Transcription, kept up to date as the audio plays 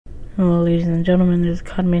Hello ladies and gentlemen, there's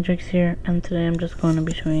Cod Matrix here, and today I'm just going to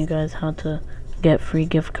be showing you guys how to get free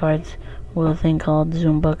gift cards with a thing called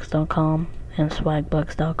Zoombucks.com and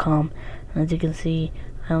Swagbucks.com. And as you can see,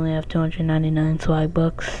 I only have 299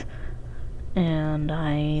 Swagbucks, and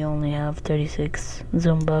I only have 36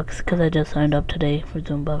 Zoombucks because I just signed up today for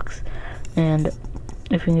Zoombucks. And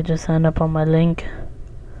if you can just sign up on my link,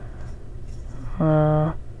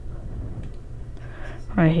 right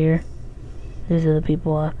here, these are the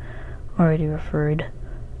people I already referred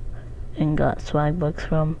and got Swagbucks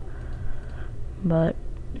from. But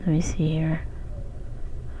let me see here.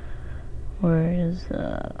 Where is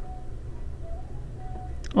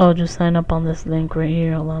oh, just sign up on this link right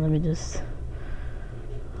here. Hold on, let me just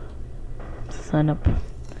sign up.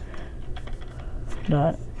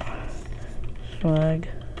 Swagbucks.com/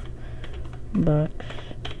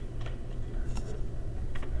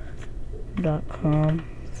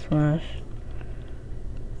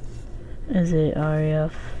 is it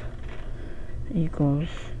REF equals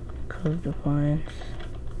code defines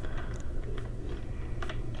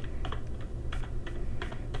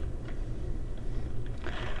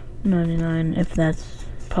 $99, if that's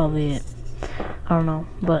probably it. I don't know,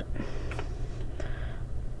 but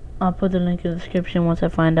I'll put the link in the description. Once I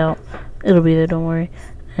find out, it'll be there, don't worry.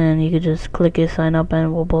 And you could just click it, sign up,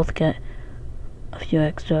 and we'll both get a few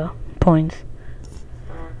extra points.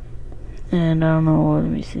 And I don't know, let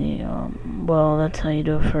me see, well, that's how you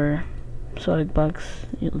do it for Swagbucks.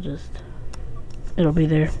 It'll be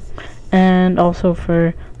there. And also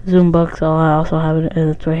for Zoombucks, I also have it,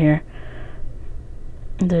 it's right here.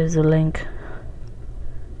 There's a link.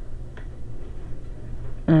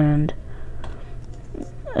 And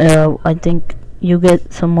I think you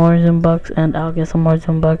get some more Zoombucks, and I'll get some more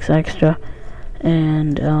Zoombucks extra.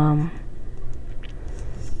 And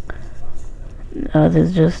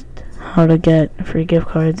there's just how to get free gift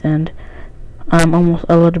cards, and I'm almost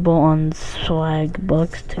eligible on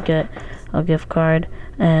Swagbucks to get a gift card.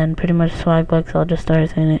 And pretty much Swagbucks, I'll just start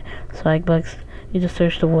saying it. Swagbucks, you just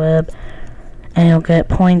search the web and you'll get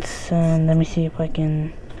points. And let me see if I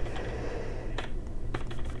can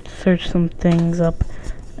search some things up,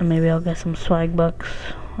 and maybe I'll get some Swagbucks.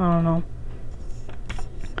 I don't know.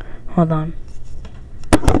 Hold on.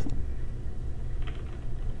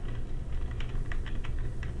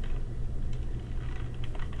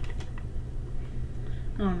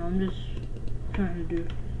 I don't know, I'm just trying to do.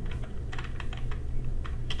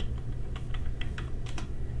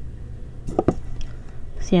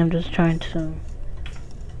 See, I'm just trying to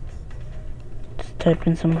just type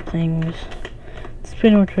in some things. It's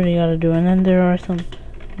pretty much what you gotta do. And then there are some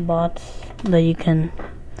bots that you can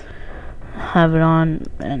have it on,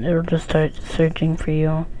 and it'll just start searching for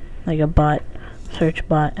you, like a bot, search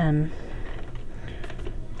bot, and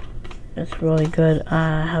it's really good.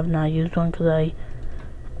 I have not used one because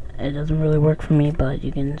it doesn't really work for me, but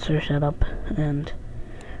you can search that up, and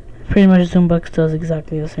pretty much Zoombucks does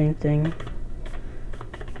exactly the same thing.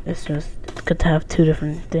 It's good to have two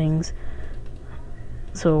different things.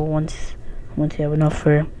 So once you have enough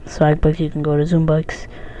for Swagbucks, you can go to Zoombucks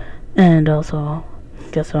and also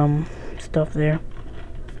get some stuff there,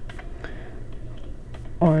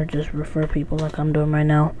 or just refer people like I'm doing right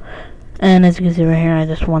now. And as you can see right here, I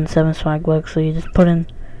just won 7 Swagbucks. So you just put in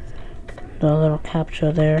the little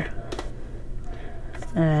captcha there,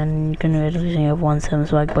 and you can actually see I've won 7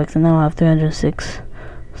 Swagbucks, and now I have 306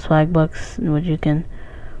 Swagbucks, which you can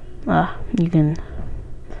in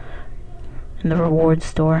the rewards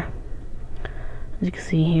store. As you can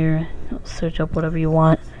see here, search up whatever you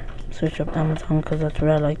want. Search up Amazon, because that's what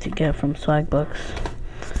I like to get from Swagbucks.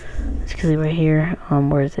 As you can see right here,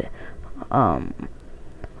 where is it? A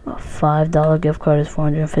 $5 gift card is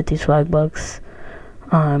 450 Swagbucks.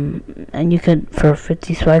 And you could, for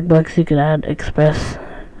 50 Swagbucks, you could add express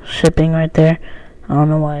shipping right there. I don't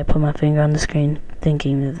know why I put my finger on the screen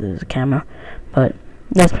thinking that there's a camera, but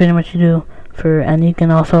that's pretty much you do for. And you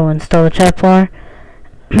can also install a chat bar.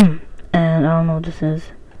 And I don't know what this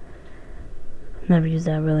is. Never used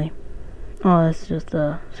that really. Oh, that's just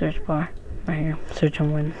a search bar right here. Search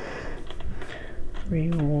and win.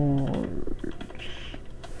 Rewards.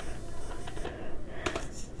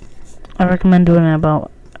 I recommend doing it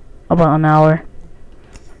about an hour.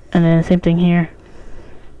 And then same thing here.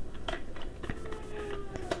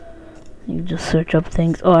 You just search up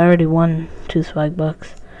things. Oh, I already won 2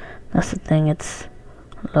 Swagbucks. That's the thing, it's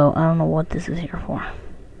low. I don't know what this is here for.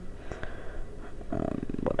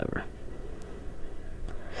 Whatever.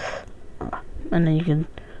 And then you can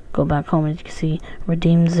go back home, and you can see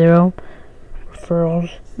redeem 0,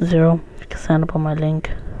 referrals 0. You can sign up on my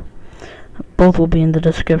link. Both will be in the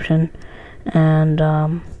description. And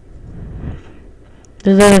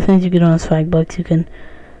There's other things you can do on Swagbucks. You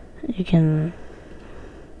can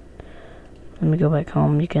let me go back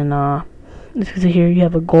home. You can as you can see here, you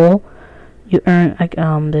have a goal. You earn like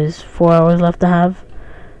there's 4 hours left to have.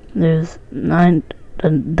 There's 9.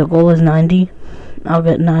 The goal is 90. I'll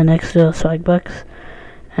get 9 extra Swagbucks,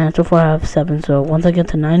 and so far I have 7. So once I get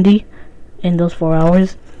to 90 in those 4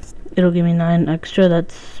 hours, it'll give me 9 extra.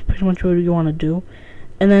 That's pretty much what you want to do.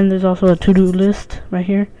 And then there's also a to-do list right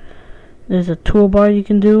here. There's a toolbar you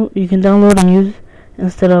can download and use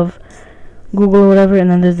instead of Google or whatever.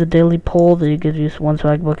 And then there's the daily poll that gives you 1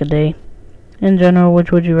 Swagbuck a day. In general,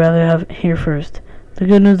 which would you rather have here first? The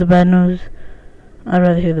good news, the bad news? I'd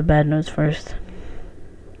rather hear the bad news first.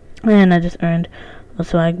 And I just earned a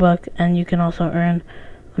Swagbuck, and you can also earn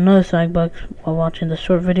another Swagbuck while watching the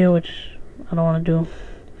short video, which I don't want to do.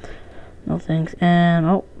 No thanks. And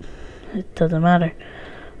oh, it doesn't matter.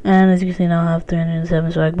 And as you can see now, I have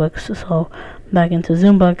 307 Swagbucks. So back into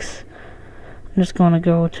Zoombucks. I'm just going to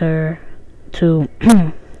go to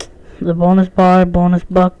the bonus bar, bonus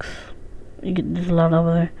bucks. There's a lot of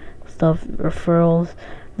other stuff, referrals.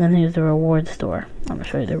 Then here's the reward store. I'm going to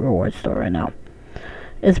show you the reward store right now.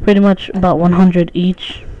 It's pretty much about 100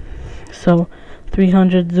 each. So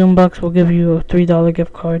 300 Zoombucks will give you a $3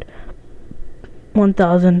 gift card.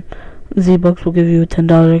 1,000 Z-Bucks will give you a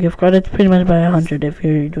 $10 gift card. It's pretty much by 100 if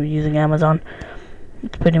you're using Amazon.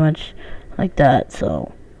 It's pretty much like that.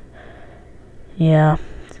 So yeah,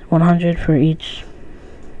 100 for each.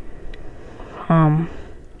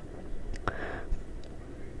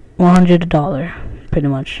 $100 pretty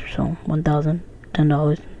much. So 1,000,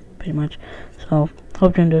 $10 pretty much. So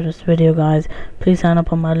hope you enjoyed this video, guys. Please sign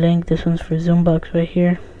up on my link. This one's for Zoombucks right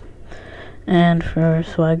here, and for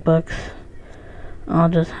Swagbucks I'll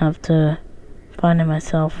just have to find it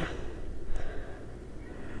myself.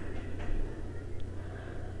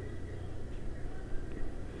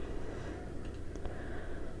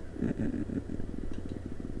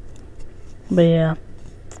 But yeah,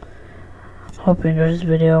 hope you enjoyed this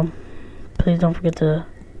video. Please don't forget to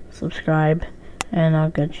subscribe, and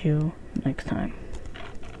I'll catch you next time.